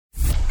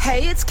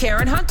Hey, it's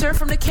Karen Hunter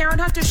from The Karen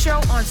Hunter Show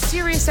on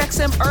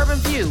SiriusXM Urban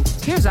View.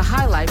 Here's a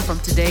highlight from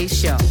today's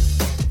show.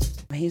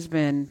 He's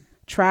been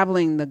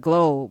traveling the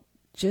globe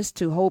just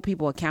to hold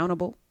people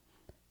accountable,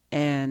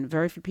 and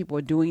very few people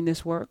are doing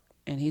this work,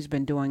 and he's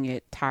been doing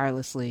it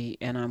tirelessly,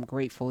 and I'm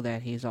grateful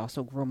that he's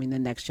also grooming the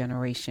next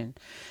generation.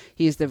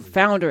 He is the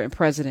founder and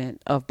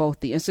president of both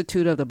the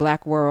Institute of the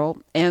Black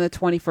World and the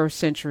 21st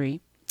Century,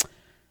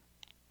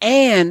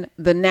 and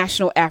the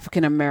National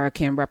African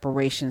American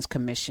Reparations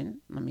Commission.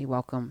 Let me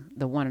welcome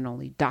the one and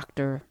only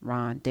Dr.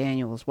 Ron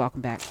Daniels.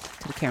 Welcome back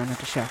to the Karen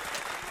Hunter Show.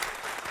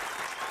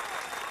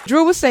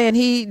 Drew was saying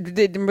he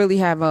didn't really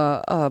have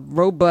a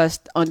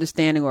robust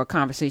understanding or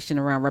conversation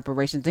around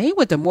reparations. And he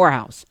went to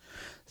Morehouse.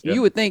 Yep.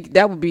 You would think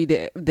that would be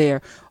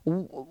there.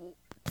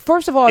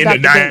 First of all, in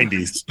the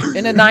 90s.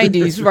 In the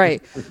 90s,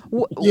 right?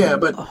 Yeah,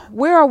 but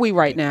where are we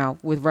right now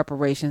with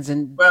reparations?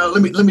 And well,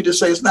 let me just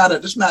say it's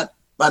not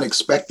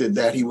unexpected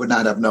that he would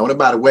not have known. And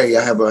by the way,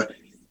 I have a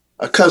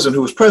cousin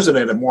who was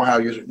president at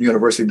Morehouse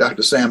University,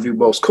 Dr. Sam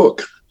Dubose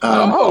Cook.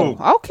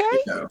 Okay.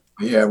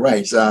 Yeah,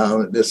 right.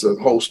 There's a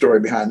whole story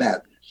behind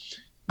that.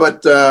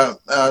 But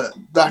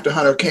Dr.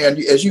 Hunter,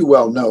 as you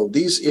well know,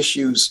 these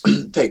issues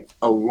take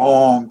a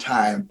long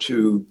time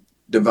to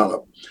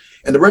develop.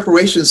 And the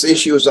reparations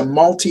issue is a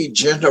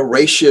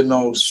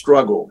multi-generational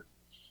struggle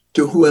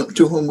to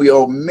whom we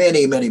owe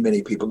many, many,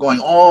 many people, going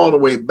all the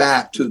way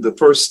back to the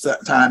first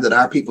time that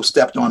our people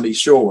stepped on these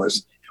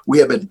shores. We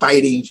have been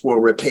fighting for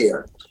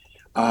repair.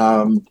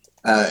 And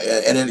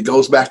then it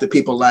goes back to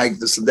people like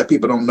this that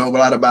people don't know a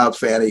lot about,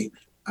 Fannie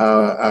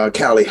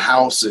Callie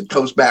House. It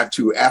goes back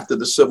to after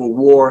the Civil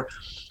War.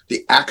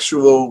 A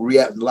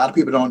lot of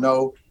people don't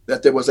know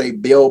that there was a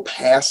bill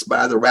passed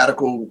by the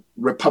radical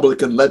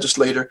Republican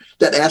legislator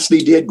that actually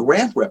did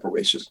grant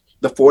reparations.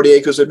 The 40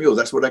 acres of mules,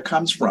 that's where that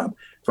comes from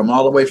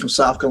all the way from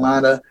South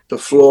Carolina to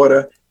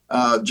Florida.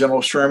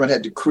 General Sherman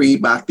had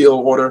decreed by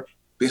field order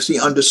because he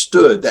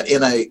understood that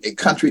in a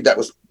country that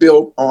was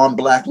built on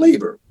Black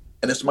labor,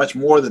 and it's much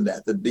more than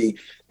that,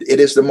 it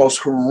is the most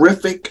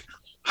horrific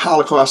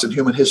Holocaust in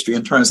human history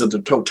in terms of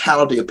the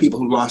totality of people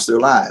who lost their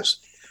lives.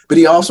 But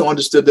he also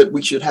understood that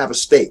we should have a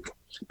stake.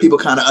 People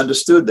kind of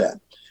understood that.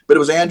 But it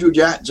was Andrew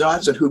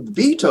Johnson who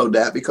vetoed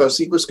that because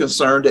he was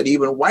concerned that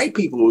even white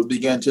people would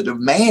begin to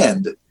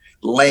demand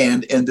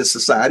land in this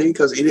society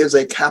because it is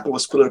a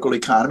capitalist political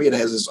economy. It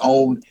has its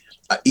own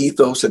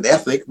ethos and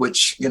ethic,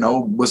 which,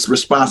 was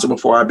responsible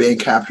for our being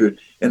captured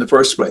in the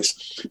first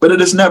place. But it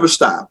has never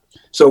stopped.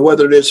 So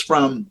whether it is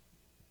from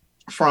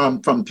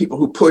people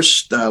who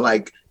pushed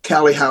like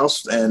Callie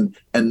House and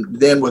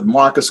then with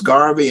Marcus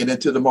Garvey and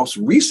into the most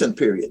recent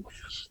period,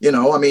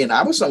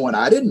 I was someone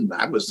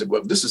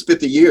this is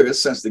 50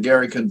 years since the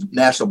Gary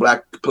National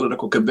Black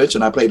Political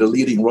Convention. I played a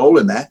leading role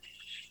in that.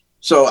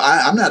 So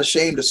I'm not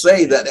ashamed to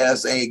say that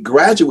as a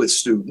graduate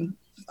student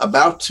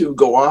about to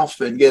go off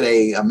and get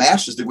a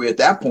master's degree at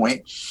that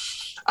point,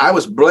 I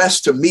was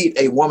blessed to meet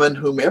a woman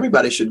whom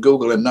everybody should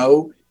Google and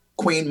know,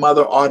 Queen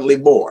Mother Audley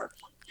Moore.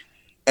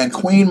 And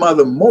Queen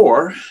Mother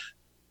Moore,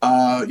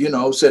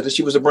 said that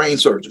she was a brain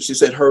surgeon. She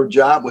said her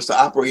job was to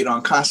operate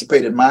on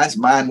constipated minds.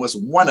 Mine was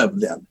one of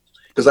them.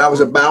 Because I was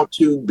about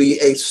to be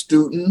a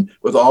student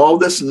with all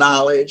this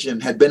knowledge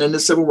and had been in the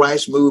civil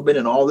rights movement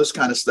and all this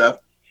kind of stuff.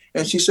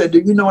 And she said, do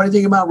you know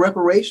anything about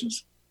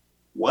reparations?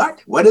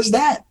 What? What is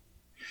that?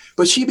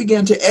 But she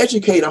began to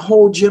educate a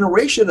whole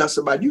generation of us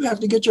about, you have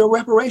to get your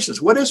reparations.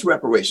 What is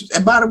reparations?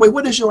 And by the way,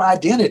 what is your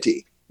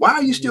identity? Why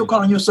are you still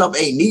calling yourself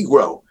a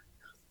Negro?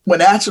 When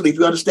actually, if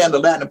you understand the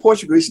Latin and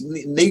Portuguese,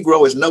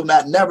 Negro is no,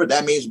 not never.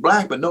 That means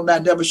Black, but no,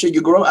 not never should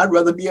you grow. I'd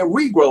rather be a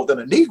regrow than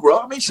a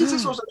Negro. I mean, she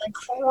just was an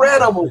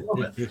incredible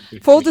woman.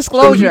 Full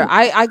disclosure,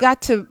 I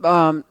got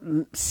to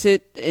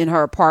sit in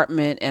her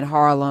apartment in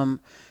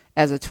Harlem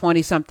as a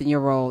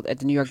 20-something-year-old at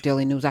the New York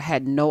Daily News. I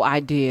had no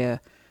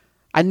idea.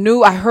 I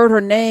heard her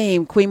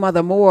name, Queen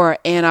Mother Moore,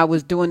 and I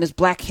was doing this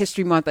Black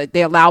History Month.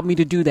 They allowed me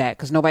to do that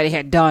because nobody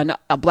had done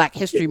a Black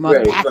History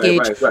Month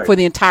package for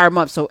the entire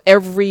month. So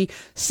every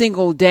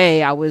single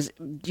day I was,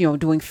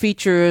 doing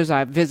features.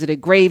 I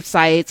visited grave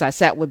sites. I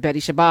sat with Betty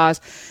Shabazz,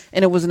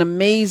 and it was an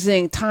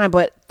amazing time.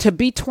 But to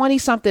be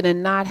 20-something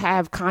and not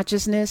have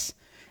consciousness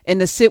and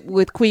to sit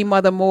with Queen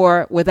Mother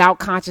Moore without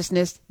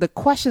consciousness, the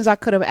questions I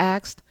could have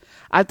asked,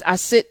 I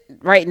sit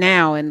right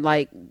now and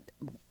I'm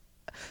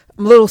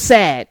a little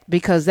sad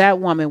because that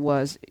woman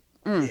was.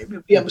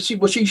 Yeah, but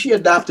she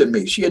adopted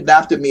me. She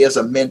adopted me as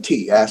a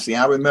mentee. Actually,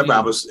 I remember I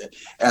was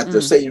at the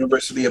State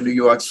University of New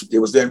York. It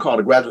was then called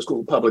the Graduate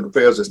School of Public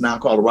Affairs. It's now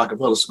called the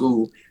Rockefeller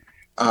School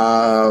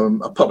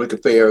of Public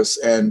Affairs.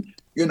 And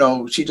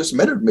she just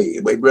mentored me.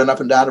 We ran up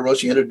and down the road.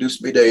 She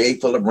introduced me to A.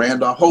 Philip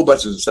Randolph, a whole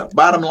bunch of stuff.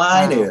 Bottom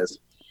line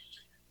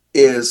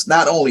is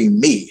not only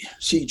me,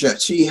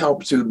 she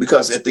helped to,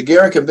 because at the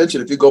Gary Convention,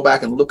 if you go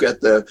back and look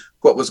at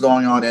what was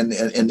going on in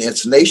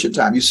its nation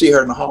time, you see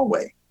her in the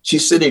hallway.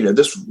 She's sitting there,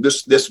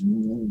 this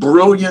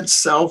brilliant,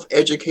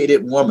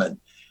 self-educated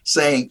woman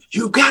saying,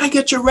 you got to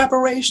get your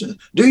reparations.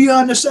 Do you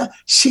understand?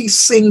 She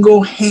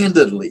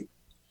single-handedly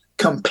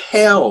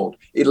compelled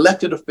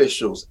elected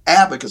officials,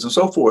 advocates, and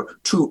so forth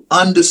to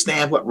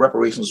understand what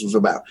reparations was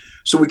about.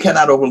 So we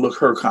cannot overlook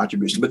her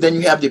contribution. But then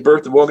you have the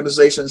birth of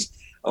organizations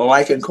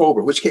like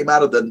NCOBRA, which came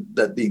out of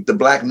the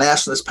Black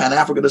nationalist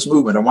Pan-Africanist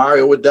movement,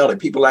 Omari Owodele,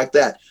 people like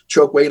that,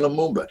 Chokwe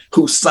Lumumba,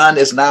 whose son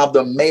is now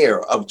the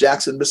mayor of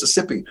Jackson,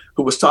 Mississippi,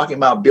 who was talking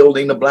about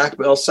building the Black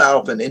Belt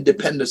South and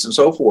independence and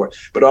so forth,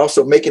 but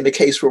also making the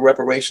case for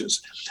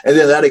reparations. And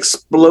then that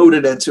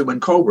exploded into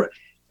NCOBRA.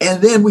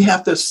 And then we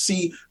have to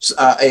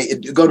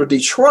go to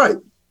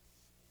Detroit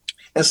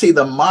and see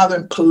the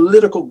modern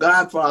political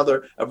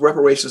godfather of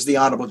reparations, the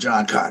Honorable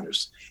John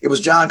Conyers. It was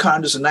John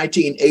Conyers in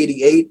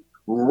 1988,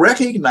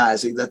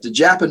 recognizing that the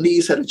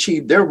Japanese had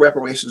achieved their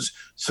reparations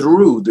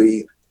through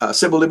the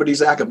Civil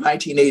Liberties Act of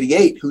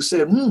 1988, who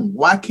said,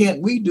 why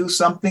can't we do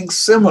something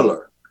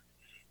similar?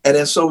 And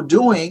in so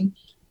doing,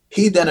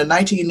 he then in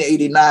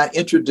 1989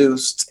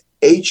 introduced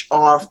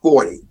H.R.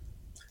 40,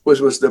 which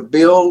was the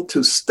bill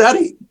to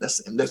study.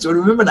 That's what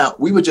remember now,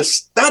 we were just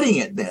studying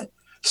it then,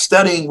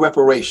 studying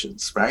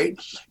reparations, right?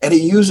 And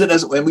we used it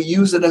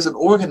as an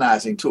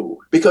organizing tool,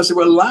 because there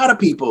were a lot of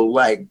people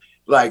like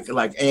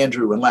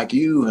Andrew and like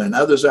you and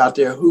others out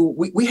there who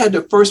we had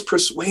to first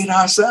persuade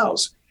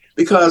ourselves,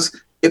 because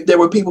if there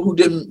were people who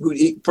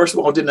first of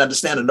all didn't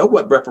understand and know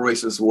what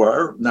reparations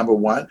were, number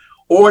one,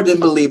 or didn't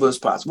believe it was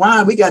possible.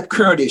 Why? We got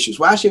current issues.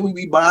 Why should we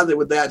be bothered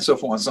with that, and so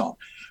forth and so on.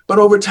 But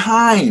over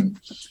time,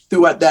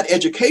 throughout that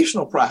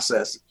educational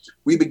process,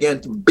 we began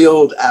to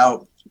build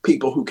out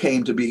people who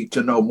came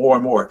to know more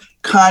and more.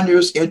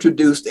 Conyers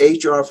introduced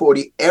H.R.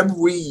 40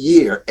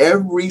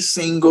 every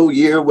single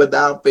year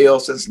without fail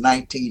since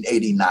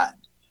 1989.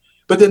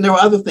 But then there were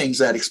other things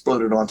that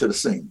exploded onto the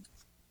scene.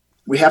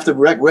 We have to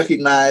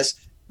recognize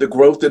the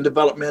growth and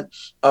development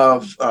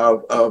of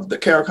the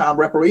CARICOM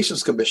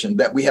Reparations Commission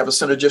that we have a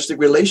synergistic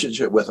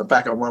relationship with. In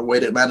fact, I'm on my way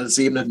to Atlanta this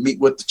evening to meet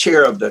with the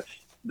chair of the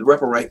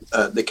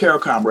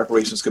CARICOM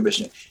Reparations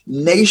Commission.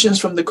 Nations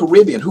from the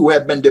Caribbean who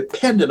have been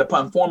dependent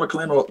upon former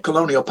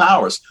colonial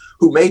powers,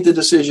 who made the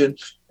decision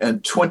in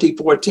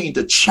 2014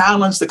 to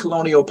challenge the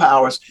colonial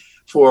powers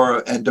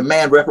and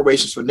demand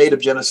reparations for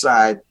Native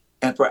genocide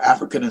and for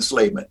African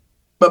enslavement.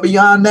 But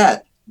beyond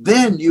that,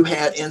 then you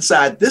had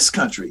inside this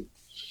country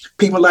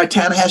people like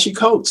Ta-Nehisi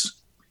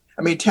Coates.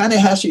 I mean,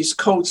 Ta-Nehisi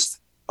Coates'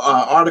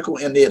 article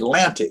in The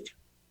Atlantic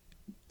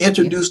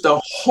introduced a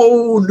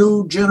whole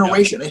new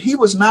generation, and he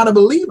was not a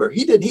believer.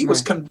 He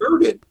was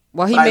converted.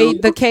 Well, he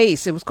made the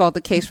case. It was called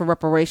the Case for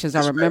Reparations.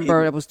 I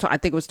remember it was. I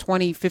think it was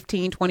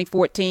 2015,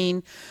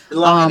 2014.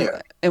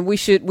 And we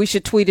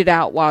should tweet it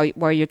out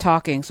while you're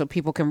talking so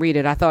people can read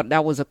it. I thought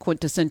that was a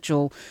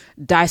quintessential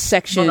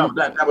dissection. No,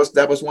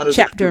 that was one of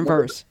chapter and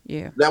verse.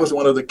 Yeah, that was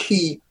one of the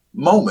key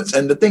moments.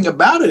 And the thing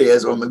about it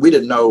is, we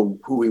didn't know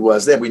who he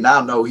was then. We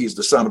now know he's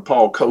the son of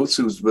Paul Coates,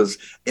 who was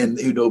in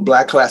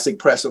Black Classic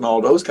Press and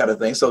all those kind of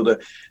things. So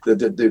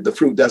the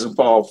fruit doesn't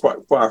fall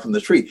far from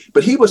the tree.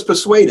 But he was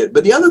persuaded.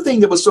 But the other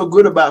thing that was so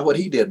good about what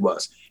he did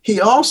was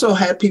he also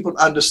had people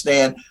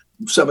understand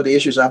some of the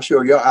issues I'm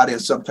sure your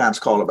audience sometimes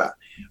call about.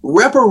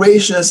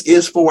 Reparations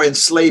is for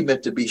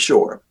enslavement, to be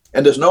sure.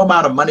 And there's no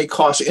amount of money,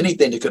 cost, or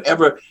anything that could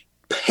ever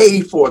pay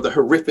for the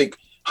horrific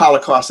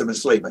Holocaust of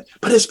enslavement.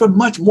 But it's for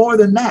much more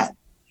than that.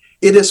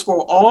 It is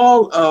for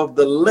all of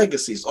the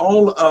legacies,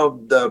 all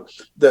of the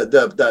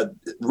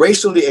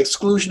racially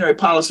exclusionary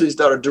policies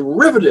that are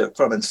derivative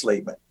from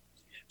enslavement.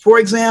 For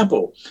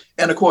example,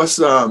 and of course,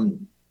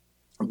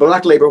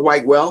 Black Labor,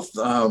 White Wealth,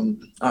 anyway,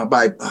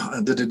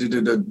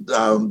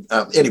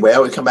 I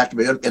will come back to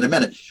it in a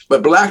minute.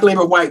 But Black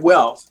Labor, White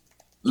Wealth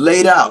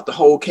laid out the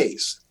whole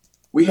case.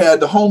 We had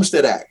the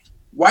Homestead Act.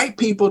 White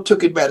people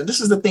took advantage.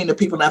 This is the thing that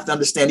people have to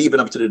understand even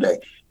up to today.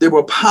 There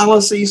were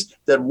policies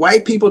that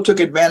white people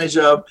took advantage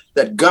of,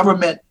 that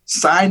government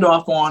signed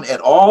off on at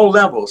all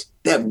levels,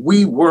 that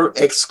we were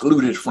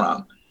excluded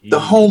from. The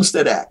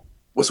Homestead Act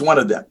was one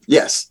of them.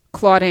 Yes.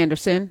 Claude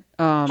Anderson.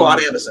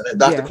 Claude Anderson,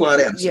 Dr.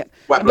 Claude Anderson. Yeah.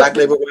 Black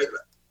Labor, White.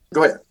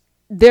 Go ahead.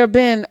 There have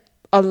been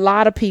a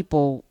lot of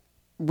people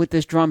with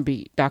this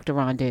drumbeat, Dr.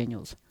 Ron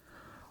Daniels.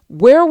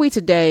 Where are we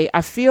today?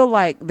 I feel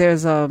like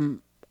there's a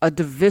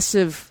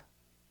divisive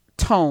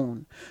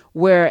tone,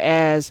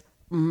 whereas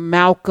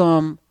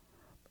Malcolm,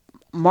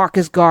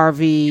 Marcus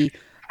Garvey,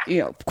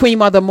 Queen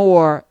Mother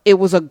Moore, it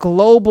was a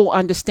global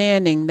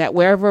understanding that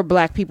wherever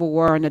Black people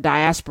were in the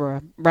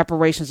diaspora,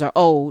 reparations are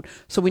owed.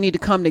 So we need to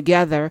come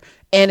together.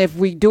 And if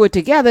we do it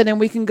together, then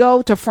we can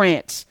go to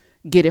France,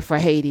 get it for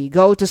Haiti,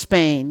 go to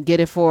Spain, get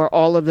it for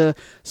all of the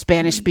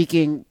Spanish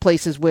speaking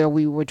places where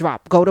we were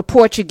dropped, go to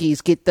Portuguese,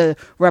 get the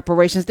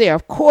reparations there.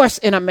 Of course,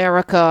 in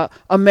America,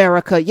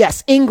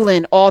 yes,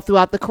 England, all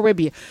throughout the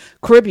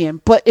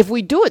Caribbean. But if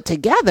we do it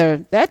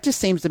together, that just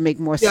seems to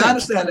make more sense. Yeah, I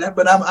understand that,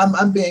 but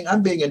I'm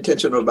being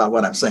intentional about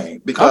what I'm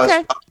saying, because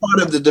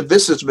part of the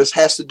divisiveness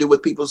has to do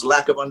with people's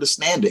lack of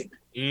understanding.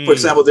 For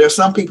example, there are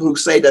some people who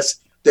say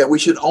that we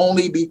should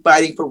only be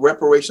fighting for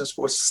reparations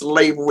for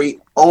slavery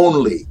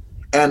only,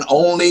 and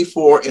only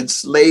for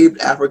enslaved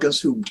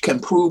Africans who can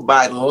prove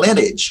by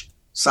lineage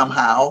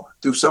somehow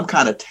through some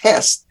kind of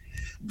test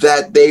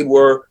that they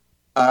were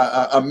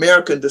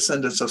American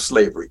descendants of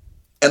slavery.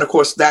 And of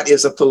course, that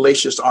is a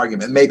fallacious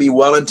argument. It may be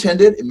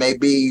well-intended, it may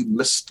be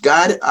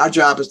misguided. Our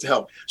job is to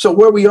help. So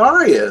where we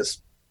are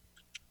is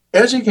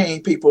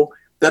educating people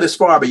that is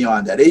far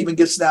beyond that. It even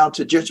gets down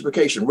to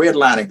gentrification,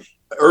 redlining,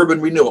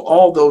 urban renewal.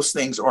 All those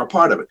things are a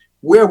part of it.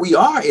 Where we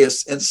are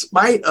is, in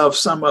spite of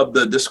some of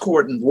the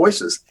discordant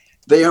voices,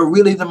 they are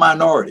really the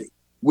minority.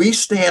 We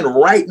stand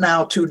right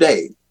now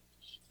today.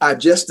 I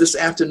just this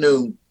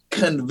afternoon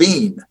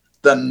convened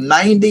the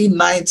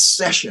 99th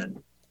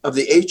session of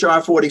the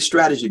HR 40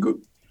 Strategy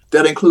Group.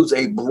 That includes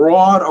a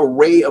broad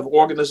array of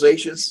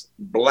organizations,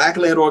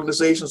 Black-led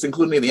organizations,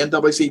 including the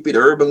NAACP, the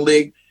Urban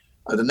League,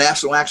 the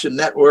National Action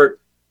Network,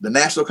 the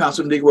National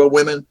Council of Negro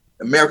Women,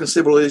 American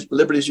Civil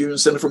Liberties Union,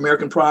 Center for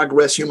American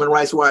Progress, Human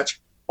Rights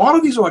Watch, all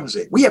of these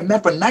organizations. We have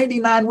met for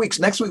 99 weeks.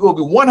 Next week will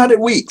be 100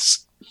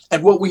 weeks.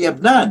 And what we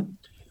have done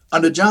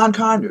under John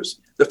Conyers,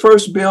 the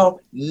first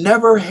bill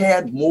never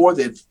had more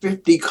than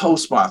 50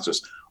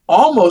 co-sponsors.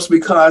 Almost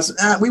because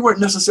we weren't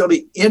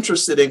necessarily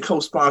interested in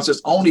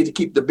co-sponsors only to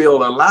keep the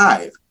bill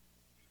alive.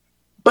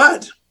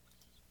 But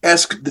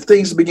as the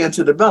things began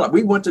to develop,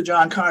 we went to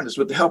John Conyers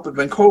with the help of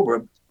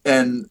Vancouver,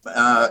 and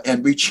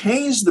we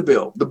changed the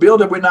bill. The bill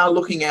that we're now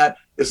looking at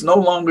is no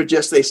longer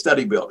just a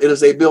study bill. It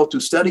is a bill to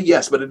study,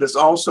 yes, but it is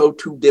also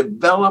to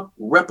develop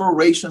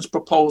reparations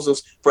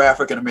proposals for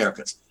African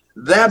Americans.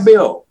 That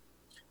bill,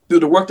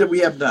 through the work that we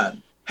have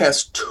done,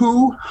 has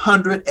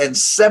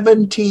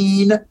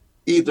 217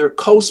 either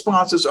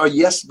co-sponsors or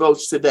yes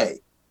votes today.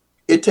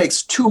 It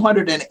takes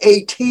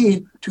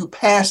 218 to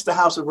pass the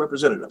House of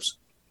Representatives.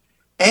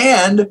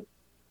 And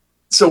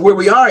so where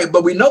we are,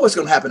 but we know what's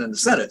going to happen in the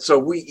Senate. So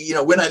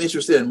we're not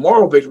interested in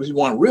moral victories, we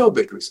want real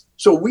victories.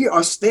 So we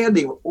are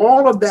standing with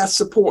all of that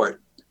support,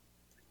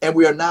 and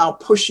we are now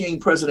pushing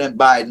President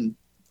Biden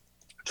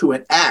to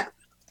enact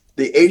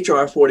the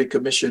HR 40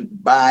 Commission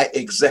by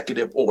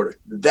executive order.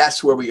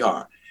 That's where we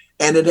are.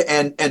 And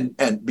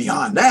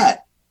beyond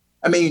that,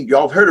 I mean,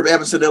 y'all have heard of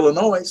Evanston,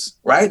 Illinois,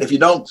 right? If you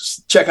don't,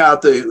 check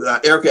out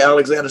the Erica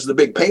Alexander's The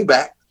Big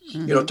Payback,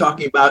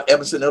 talking about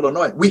Evanston,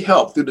 Illinois. We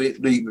helped through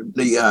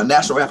the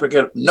National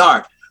African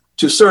NARC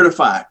to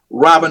certify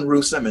Robin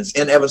Rue Simmons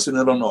in Evanston,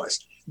 Illinois.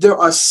 There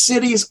are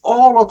cities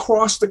all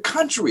across the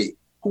country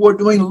who are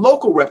doing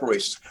local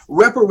reparations.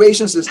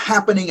 Reparations is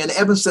happening in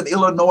Evanston,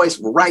 Illinois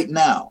right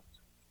now.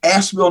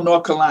 Asheville,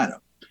 North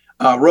Carolina,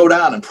 Rhode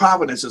Island,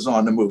 Providence is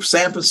on the move.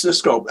 San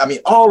Francisco, I mean,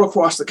 all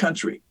across the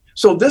country.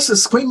 So this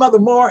is Queen Mother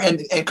Moore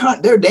and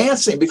they're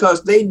dancing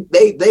because they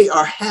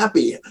are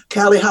happy,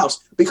 Callie House,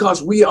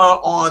 because we are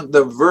on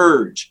the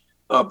verge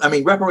of,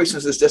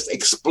 reparations is just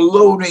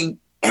exploding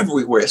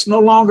everywhere. It's no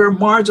longer a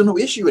marginal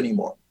issue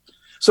anymore.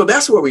 So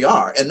that's where we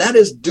are. And that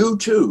is due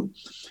to,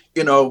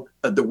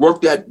 the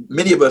work that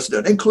many of us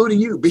done,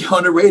 including you, be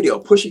on the radio,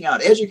 pushing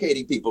out,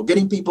 educating people,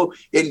 getting people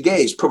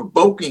engaged,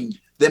 provoking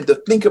them to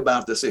think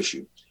about this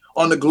issue.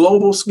 On the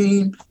global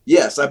scheme,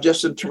 yes, I've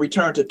just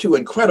returned to two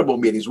incredible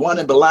meetings. One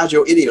in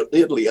Bellagio,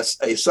 Italy,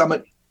 a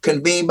summit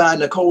convened by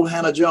Nicole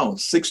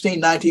Hannah-Jones,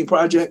 1619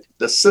 Project.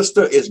 The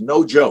sister is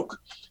no joke.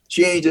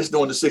 She ain't just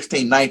doing the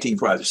 1619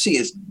 Project. She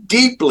is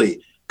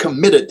deeply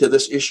committed to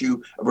this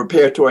issue of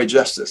reparatory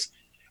justice.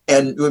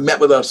 And we met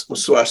with us,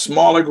 so a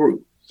smaller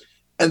group.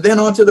 And then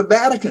on to the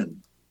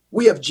Vatican.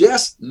 We have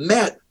just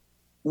met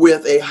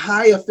with a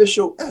high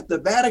official at the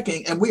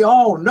Vatican. And we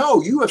all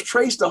know you have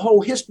traced the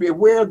whole history of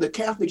where the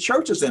Catholic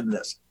Church is in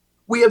this.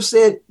 We have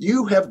said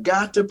you have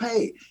got to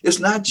pay. It's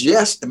not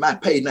just, it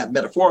might pay not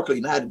metaphorically,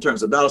 not in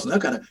terms of dollars and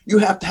that kind of, you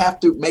have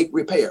to make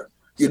repair.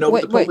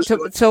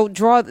 So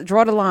draw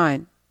the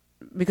line,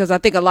 because I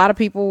think a lot of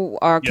people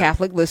are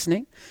Catholic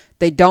listening.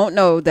 They don't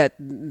know that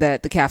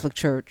the Catholic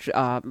Church,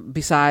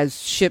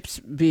 besides ships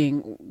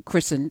being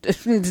christened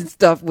and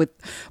stuff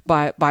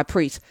by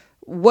priests,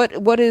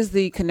 what is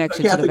the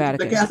connection to the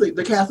Vatican?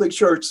 The Catholic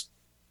Church,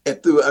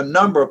 through a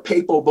number of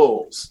papal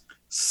bulls,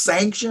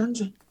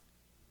 sanctioned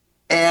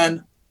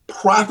and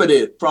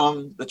profited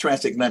from the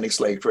transatlantic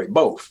slave trade.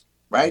 Both,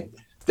 right?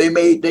 They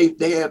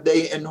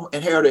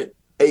inherited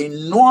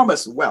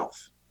enormous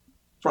wealth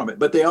from it,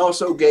 but they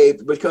also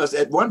gave, because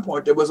at one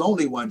point there was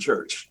only one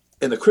church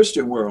in the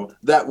Christian world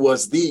that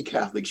was the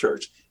Catholic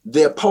Church.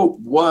 Their Pope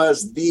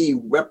was the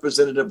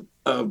representative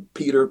of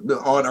Peter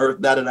on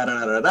earth.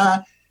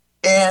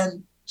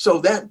 And so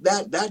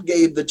that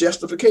gave the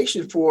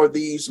justification for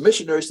these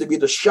missionaries to be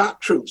the shock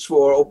troops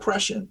for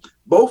oppression,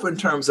 both in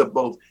terms of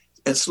both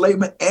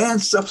enslavement and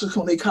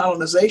subsequently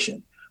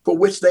colonization, for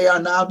which they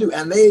are now due.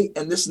 And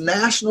this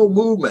national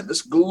movement,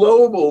 this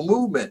global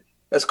movement,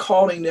 is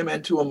calling them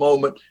into a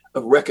moment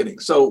of reckoning.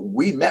 So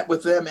we met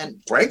with them,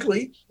 and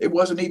frankly, it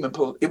wasn't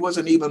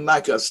even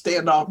like a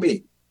standoff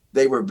meeting.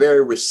 They were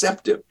very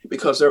receptive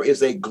because there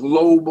is a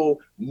global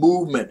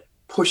movement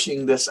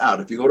pushing this out.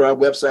 If you go to our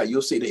website,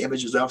 you'll see the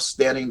images of us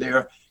standing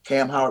there,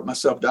 Cam Howard,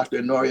 myself,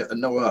 Dr.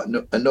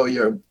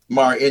 Anoya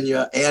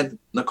Mar-Inya, and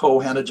Nicole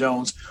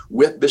Hannah-Jones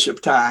with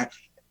Bishop Ty,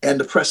 and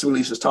the press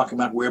release is talking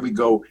about where we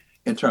go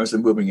in terms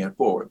of moving it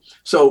forward.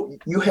 So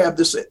you have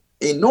this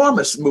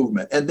enormous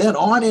movement. And then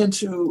on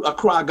into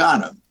Accra,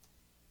 Ghana,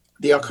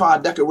 The Accra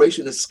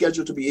Declaration is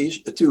scheduled to be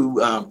issued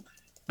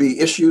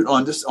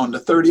on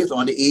the 30th,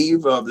 on the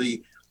eve of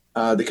the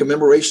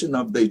commemoration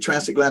of the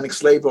transatlantic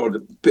slave or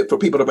for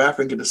people of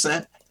African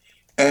descent.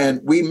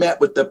 And we met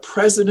with the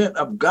president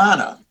of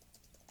Ghana,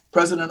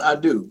 President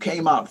Adu,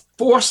 came out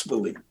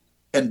forcefully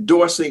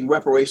endorsing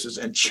reparations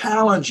and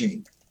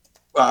challenging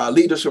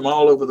leaders from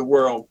all over the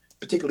world,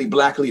 particularly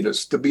Black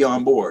leaders, to be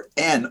on board.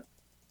 And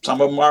some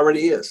of them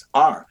already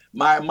are.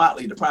 Maya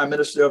Motley, the Prime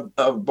Minister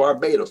of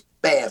Barbados,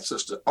 bad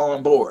sister,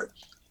 on board,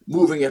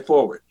 moving it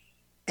forward.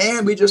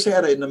 And we just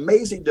had an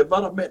amazing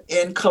development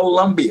in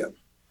Colombia.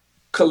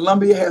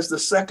 Colombia has the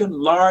second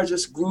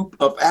largest group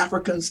of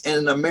Africans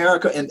in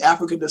America and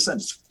African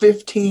descent,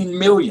 15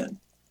 million.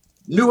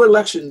 New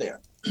election there.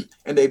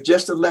 And they've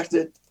just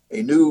elected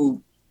a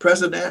new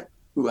president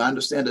who I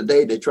understand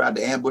today they tried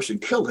to ambush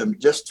and kill him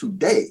just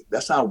today.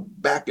 That's how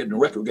back in the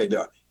record they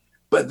are.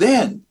 But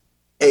then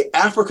a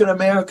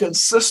African-American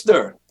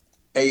sister,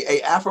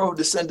 a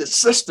Afro-descended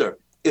sister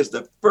is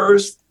the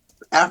first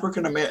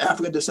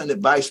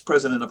African-descended vice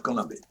president of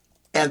Colombia.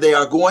 And they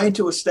are going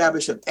to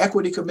establish an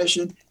equity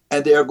commission,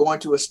 and they are going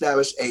to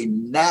establish a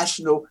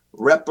national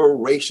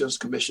reparations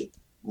commission.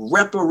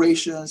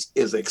 Reparations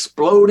is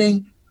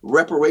exploding.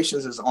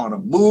 Reparations is on a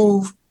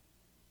move.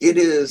 It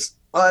is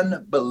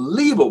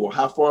unbelievable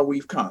how far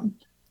we've come.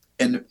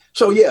 And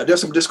so, yeah,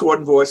 there's some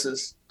discordant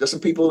voices. There's some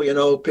people,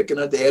 picking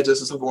at the edges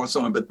and so forth and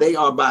so on, but they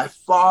are by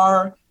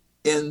far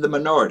in the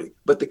minority.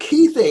 But the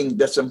key thing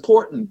that's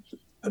important,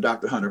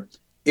 Dr. Hunter,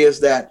 is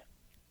that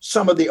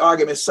some of the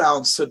arguments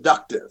sound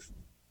seductive.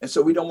 And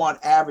so we don't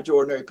want average,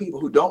 ordinary people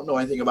who don't know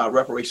anything about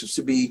reparations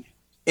to be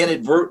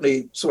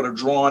inadvertently sort of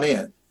drawn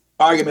in.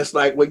 Arguments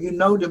like, well,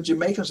 them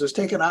Jamaicans is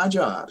taking our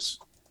jobs.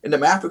 And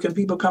them African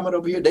people coming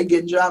over here, they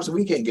getting jobs and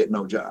we can't get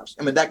no jobs.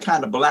 I mean, that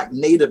kind of Black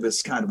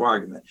nativist kind of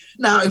argument.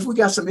 Now, if we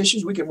got some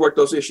issues, we can work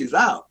those issues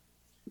out.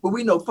 But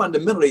we know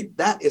fundamentally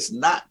that is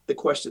not the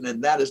question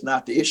and that is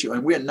not the issue.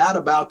 And we're not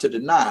about to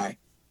deny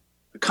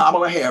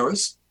Kamala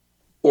Harris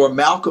or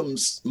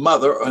Malcolm's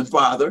mother and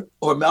father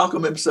or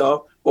Malcolm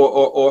himself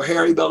or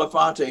Harry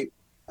Belafonte.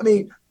 I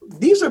mean,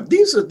 these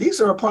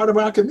are a part of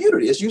our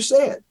community, as you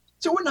said.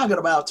 So we're not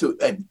about to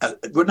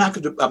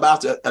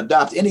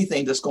adopt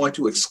anything that's going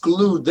to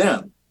exclude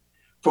them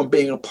from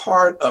being a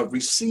part of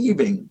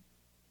receiving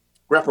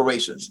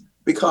reparations.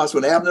 Because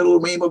when Abner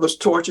Louima was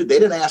tortured, they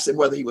didn't ask him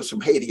whether he was from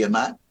Haiti or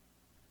not.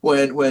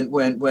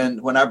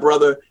 When our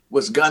brother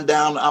was gunned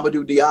down,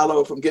 Amadou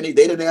Diallo from Guinea,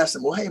 they didn't ask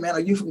him, well, hey man, are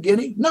you from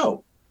Guinea?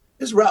 No.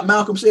 This is what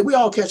Malcolm said. We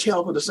all catch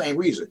hell for the same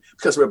reason,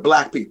 because we're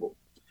Black people,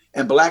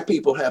 and Black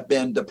people have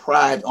been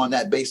deprived on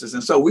that basis.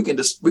 And so we can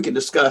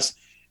discuss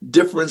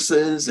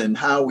differences and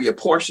how we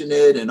apportion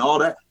it and all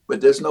that,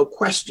 but there's no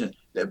question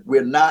that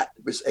we're not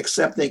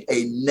accepting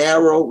a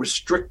narrow,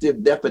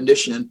 restrictive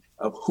definition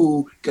of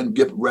who can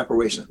give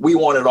reparations. We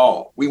want it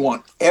all. We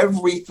want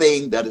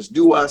everything that is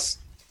due us,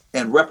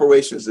 and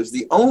reparations is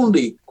the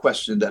only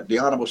question that the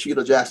Honorable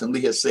Sheila Jackson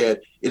Lee has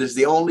said. It is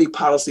the only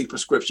policy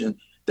prescription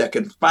that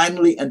can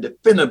finally and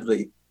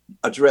definitively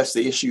address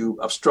the issue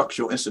of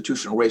structural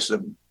institutional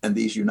racism in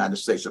these United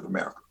States of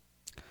America.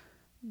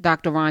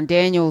 Dr. Ron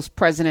Daniels,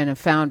 president and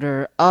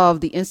founder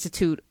of the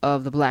Institute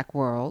of the Black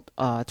World,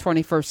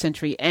 21st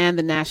Century, and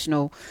the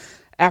National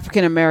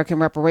African American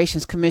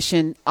Reparations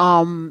Commission.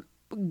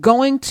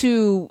 Going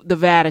to the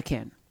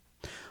Vatican,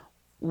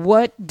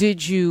 what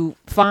did you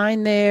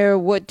find there?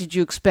 What did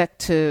you expect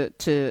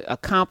to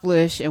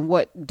accomplish, and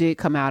what did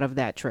come out of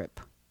that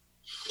trip?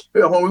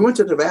 Well, when we went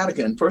to the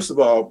Vatican, first of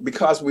all,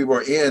 because we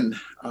were in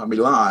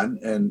Milan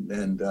and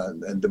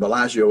the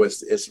Bellagio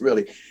is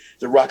really,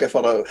 the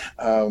Rockefeller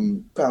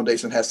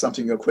Foundation has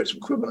something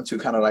equivalent to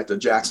kind of like the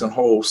Jackson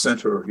Hole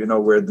Center,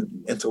 where the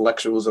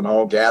intellectuals and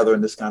all gather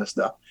and this kind of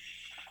stuff.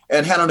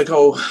 And Hannah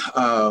Nicole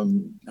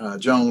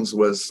Jones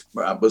was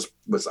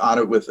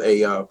honored with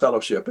a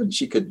fellowship, and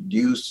she could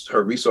use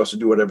her resource to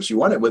do whatever she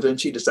wanted with it. And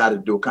she decided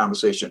to do a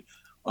conversation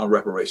on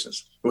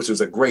reparations, which was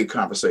a great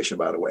conversation,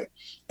 by the way,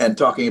 and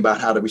talking about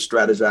how do we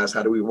strategize,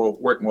 how do we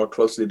work more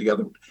closely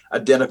together,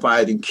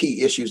 identifying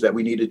key issues that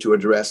we needed to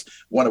address,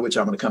 one of which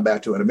I'm going to come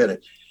back to in a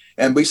minute.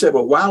 And we said,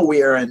 well, while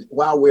we are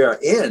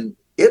in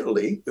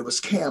Italy, it was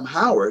Cam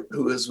Howard,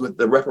 who is with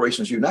the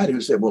Reparations United, who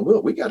said, well,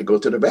 look, we got to go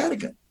to the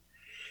Vatican.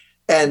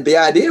 And the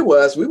idea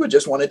was we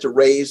just wanted to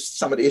raise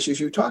some of the issues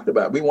you talked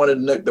about. We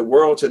wanted the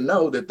world to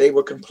know that they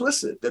were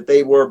complicit, that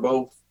they were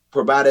both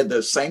provided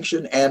the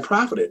sanction and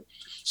profited.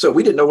 So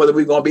we didn't know whether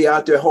we were going to be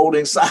out there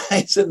holding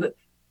signs.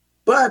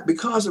 But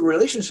because of the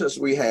relationships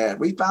we had,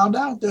 we found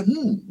out that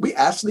we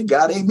actually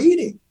got a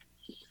meeting.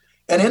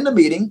 And in the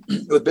meeting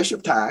with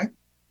Bishop Tai,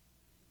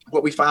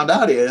 what we found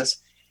out is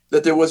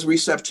that there was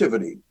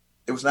receptivity.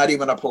 It was not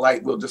even a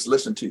polite, we'll just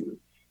listen to you.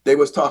 He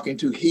was talking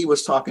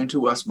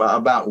to us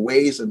about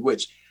ways in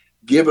which,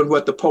 given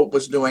what the Pope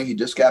was doing, he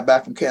just got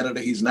back from Canada,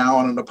 he's now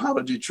on an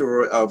apology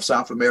tour of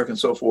South America and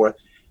so forth,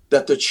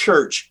 that the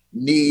church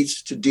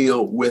needs to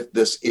deal with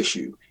this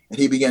issue. And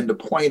he began to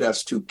point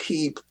us to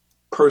key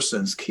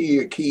persons,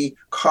 key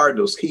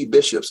cardinals, key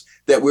bishops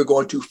that we're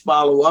going to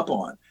follow up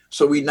on.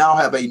 So we now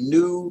have a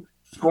new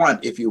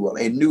front, if you will,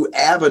 a new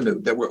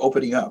avenue that we're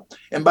opening up.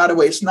 And by the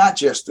way, it's not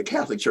just the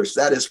Catholic Church.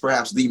 That is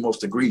perhaps the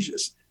most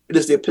egregious. It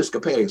is the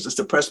Episcopalians, it's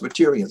the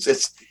Presbyterians,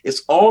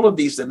 it's all of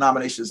these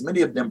denominations.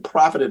 Many of them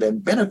profited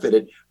and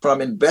benefited from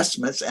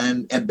investments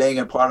and being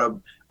a part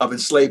of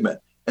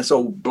enslavement. And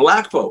so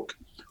Black folk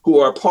who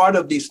are part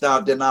of these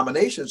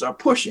denominations are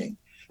pushing.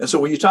 And so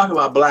when you talk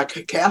about Black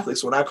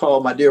Catholics, when I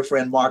call my dear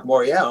friend Mark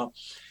Morial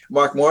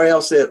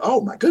said,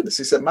 oh my goodness,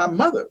 he said, my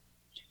mother,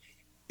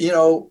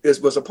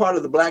 was a part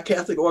of the Black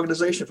Catholic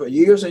organization for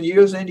years and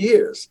years and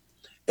years.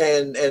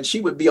 And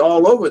she would be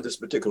all over this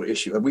particular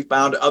issue. And we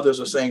found others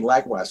are saying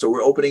likewise. So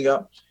we're opening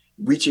up,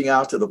 reaching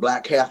out to the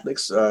Black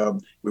Catholics. We're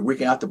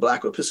reaching out to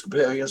Black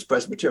Episcopalians,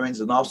 Presbyterians,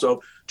 and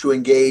also to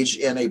engage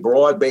in a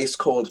broad-based,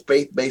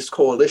 faith-based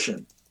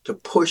coalition to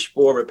push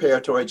for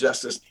reparatory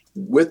justice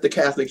with the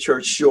Catholic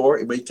Church. Sure,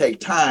 it may take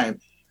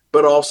time,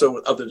 but also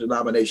with other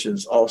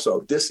denominations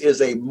also. This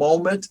is a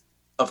moment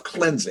of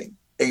cleansing,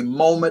 a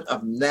moment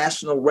of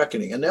national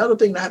reckoning. And the other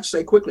thing I have to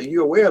say quickly,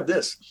 you're aware of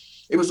this,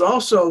 it was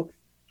also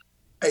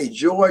a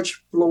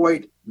George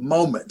Floyd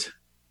moment,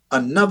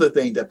 another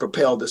thing that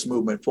propelled this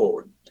movement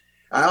forward.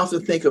 I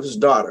often think of his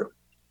daughter,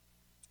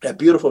 that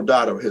beautiful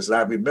daughter of his, and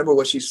I remember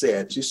what she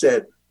said. She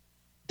said,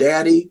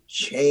 Daddy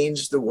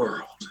changed the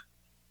world.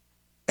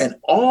 And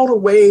all the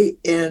way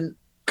in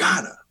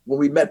Ghana, when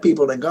we met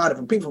people in Ghana,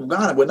 people from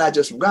Ghana, but not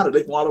just from Ghana,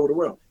 they from all over the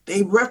world.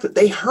 They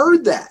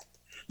heard that.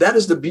 That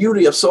is the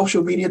beauty of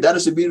social media. That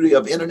is the beauty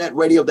of internet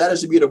radio. That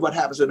is the beauty of what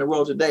happens in the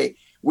world today.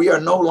 We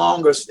are no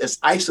longer as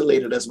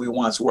isolated as we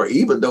once were,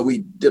 even though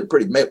we did a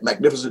pretty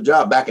magnificent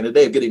job back in the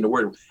day of getting the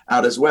word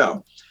out as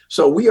well.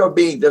 So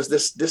there's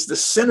this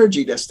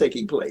synergy that's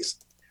taking place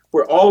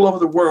where all over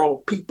the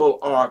world, people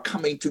are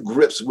coming to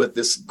grips with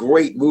this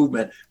great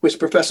movement, which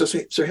Professor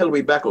Sir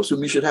Hilary Beckles,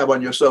 whom you should have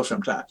on your show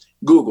sometime,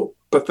 Google,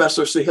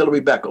 Professor Sir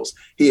Hilary Beckles.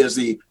 He is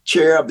the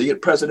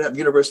president of the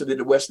University of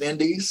the West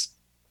Indies.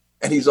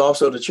 And he's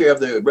also the chair of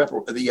the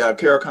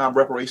CARICOM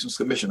Reparations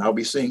Commission. I'll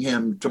be seeing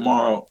him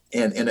tomorrow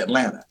in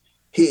Atlanta.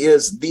 He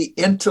is the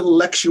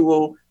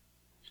intellectual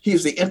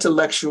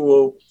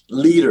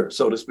leader,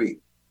 so to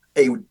speak,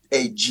 a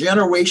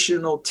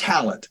generational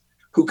talent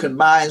who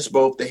combines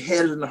both the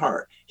head and the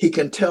heart. He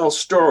can tell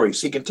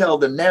stories. He can tell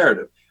the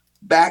narrative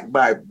backed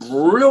by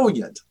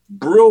brilliant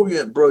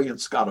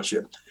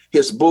scholarship.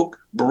 His book,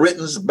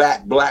 Britain's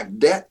Black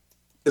Debt,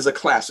 is a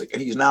classic.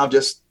 And he's now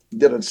just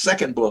did a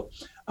second book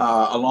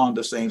along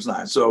the same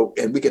lines. So,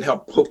 and we can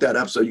help hook that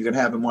up so you can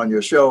have him on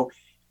your show.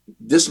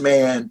 This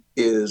man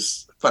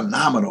is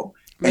phenomenal.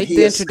 Make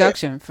the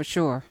introduction for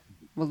sure.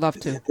 We'd love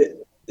to.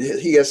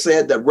 He has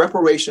said that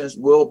reparations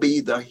will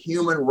be the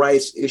human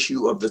rights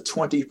issue of the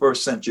 21st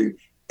century.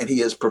 And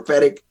he is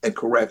prophetic and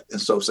correct in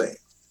so saying.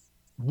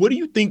 What do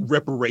you think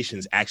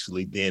reparations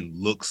actually then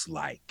looks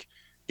like?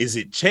 Is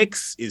it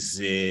checks? Is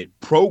it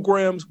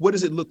programs? What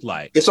does it look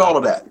like? It's all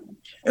of that.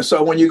 And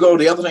so when you go,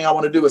 the other thing I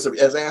want to do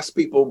is ask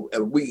people,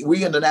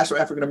 we in the National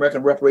African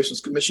American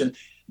Reparations Commission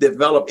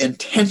develop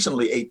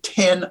intentionally a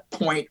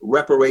 10-point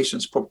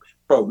reparations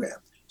program.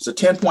 It's a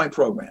 10-point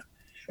program.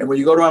 And when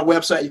you go to our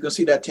website, you can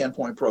see that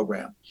 10-point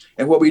program.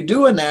 And what we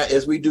do in that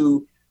is we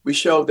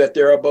show that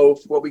there are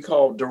both what we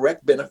call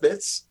direct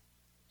benefits.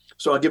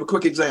 So I'll give a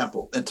quick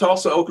example. In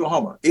Tulsa,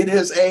 Oklahoma, it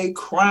is a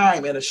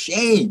crime and a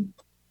shame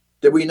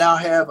that we now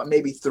have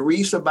maybe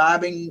 3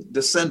 surviving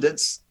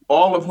descendants,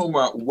 all of whom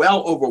are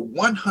well over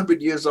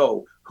 100 years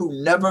old,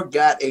 who never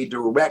got a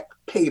direct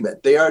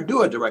payment. They are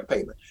due a direct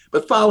payment.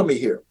 But follow me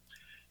here.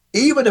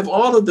 Even if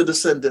all of the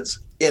descendants,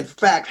 in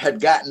fact, had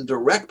gotten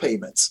direct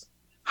payments,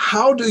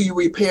 how do you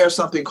repair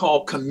something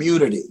called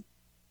community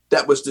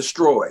that was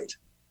destroyed?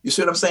 You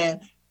see what I'm saying?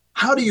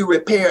 How do you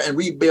repair and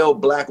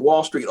rebuild Black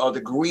Wall Street or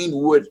the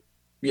Greenwood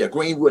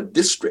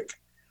district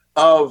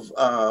of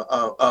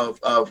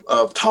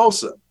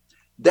Tulsa?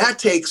 That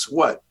takes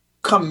what?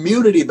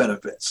 Community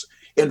benefits,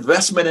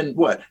 investment in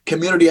what?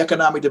 Community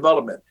economic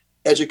development,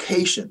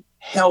 education,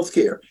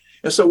 healthcare.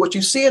 And so what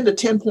you see in the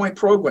 10-point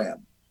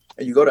program,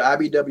 and you go to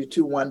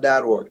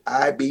IBW21.org,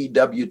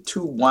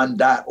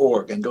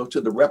 IBW21.org, and go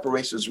to the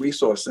Reparations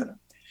Resource Center.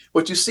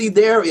 What you see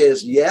there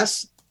is,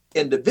 yes,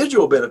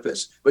 individual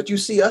benefits, but you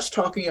see us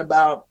talking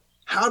about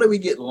how do we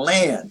get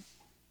land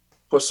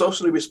for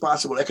socially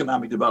responsible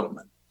economic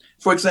development.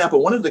 For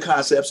example, one of the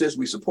concepts is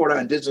we support our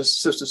indigenous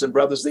sisters and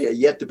brothers. They are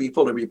yet to be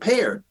fully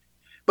repaired,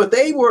 but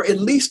they were at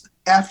least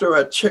after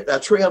a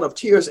trail of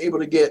tears able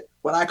to get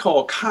what I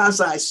call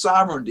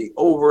quasi-sovereignty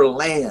over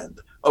land,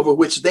 over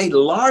which they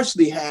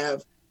largely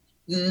have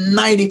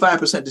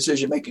 95%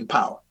 decision-making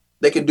power.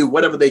 They can do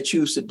whatever they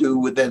choose to do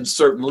within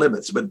certain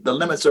limits, but the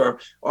limits are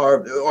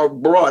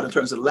broad in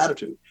terms of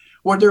latitude.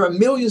 Where there are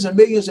millions and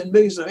millions and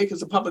millions of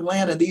acres of public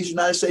land in these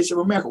United States of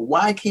America,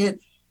 why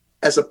can't,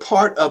 as a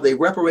part of a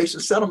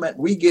reparations settlement,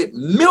 we get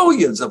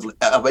millions of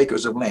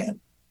acres of land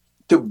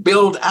to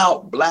build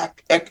out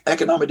Black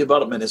economic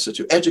development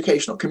institute,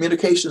 educational,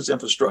 communications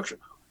infrastructure,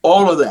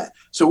 all of that.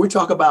 So we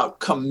talk about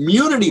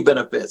community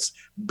benefits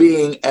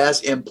being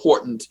as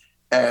important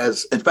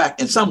as, in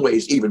fact, in some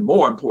ways, even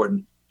more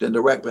important than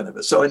direct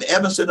benefits. So in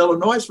Evanston,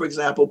 Illinois, for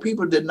example,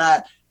 people did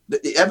not,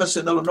 the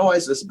Evanston,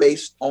 Illinois is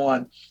based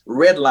on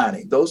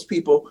redlining. Those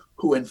people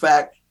who in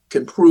fact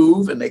can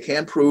prove, and they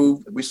can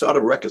prove, we saw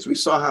the records, we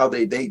saw how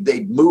they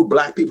moved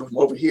Black people from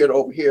over here to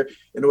over here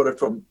in order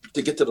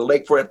to get to the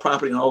lakefront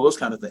property and all those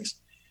kind of things.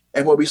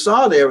 And what we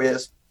saw there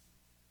is,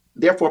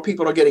 therefore,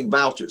 people are getting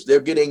vouchers.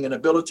 They're getting an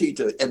ability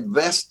to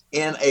invest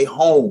in a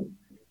home,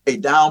 a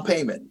down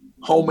payment,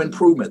 home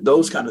improvement,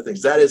 those kind of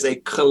things. That is a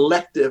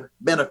collective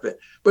benefit.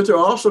 But they're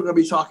also going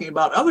to be talking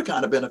about other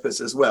kind of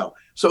benefits as well.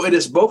 So it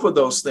is both of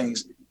those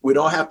things. We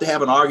don't have to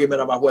have an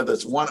argument about whether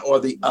it's one or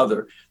the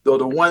other, though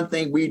the one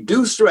thing we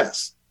do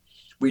stress,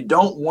 we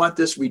don't want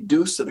this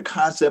reduced to the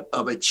concept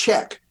of a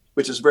check,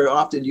 which is very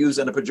often used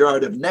in a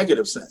pejorative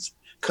negative sense,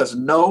 because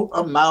no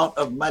amount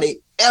of money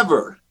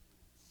ever,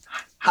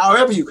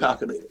 however you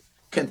calculate it,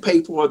 can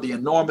pay for the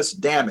enormous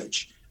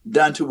damage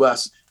done to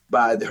us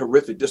by the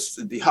horrific,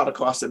 the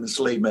Holocaust of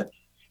enslavement,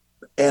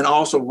 and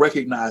also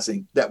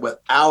recognizing that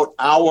without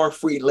our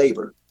free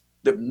labor,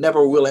 there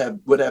never would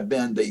have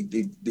been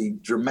the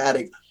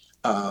dramatic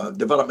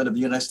development of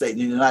the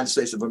United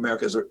States of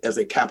America as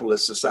a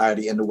capitalist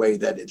society in the way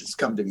that it has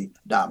come to be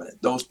dominant.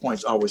 Those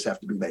points always have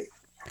to be made.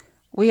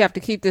 We have to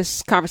keep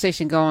this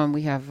conversation going.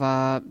 We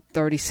have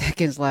 30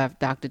 seconds left.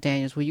 Dr.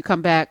 Daniels, will you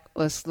come back?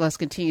 Let's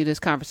continue this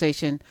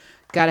conversation.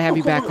 Got to have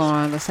you back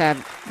on. Let's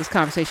have this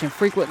conversation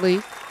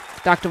frequently.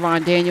 Dr.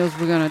 Ron Daniels,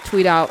 we're going to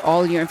tweet out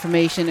all your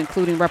information,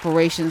 including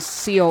reparations,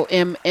 COMM.org,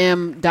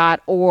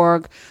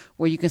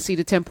 where you can see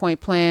the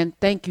 10-point plan.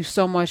 Thank you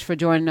so much for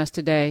joining us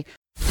today.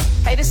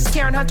 Hey, this is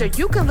Karen Hunter.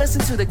 You can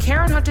listen to The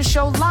Karen Hunter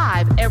Show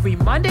live every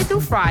Monday through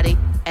Friday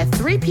at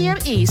 3 p.m.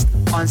 East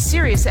on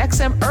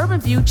SiriusXM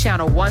Urban View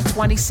Channel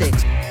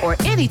 126 or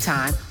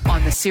anytime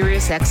on the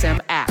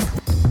SiriusXM app.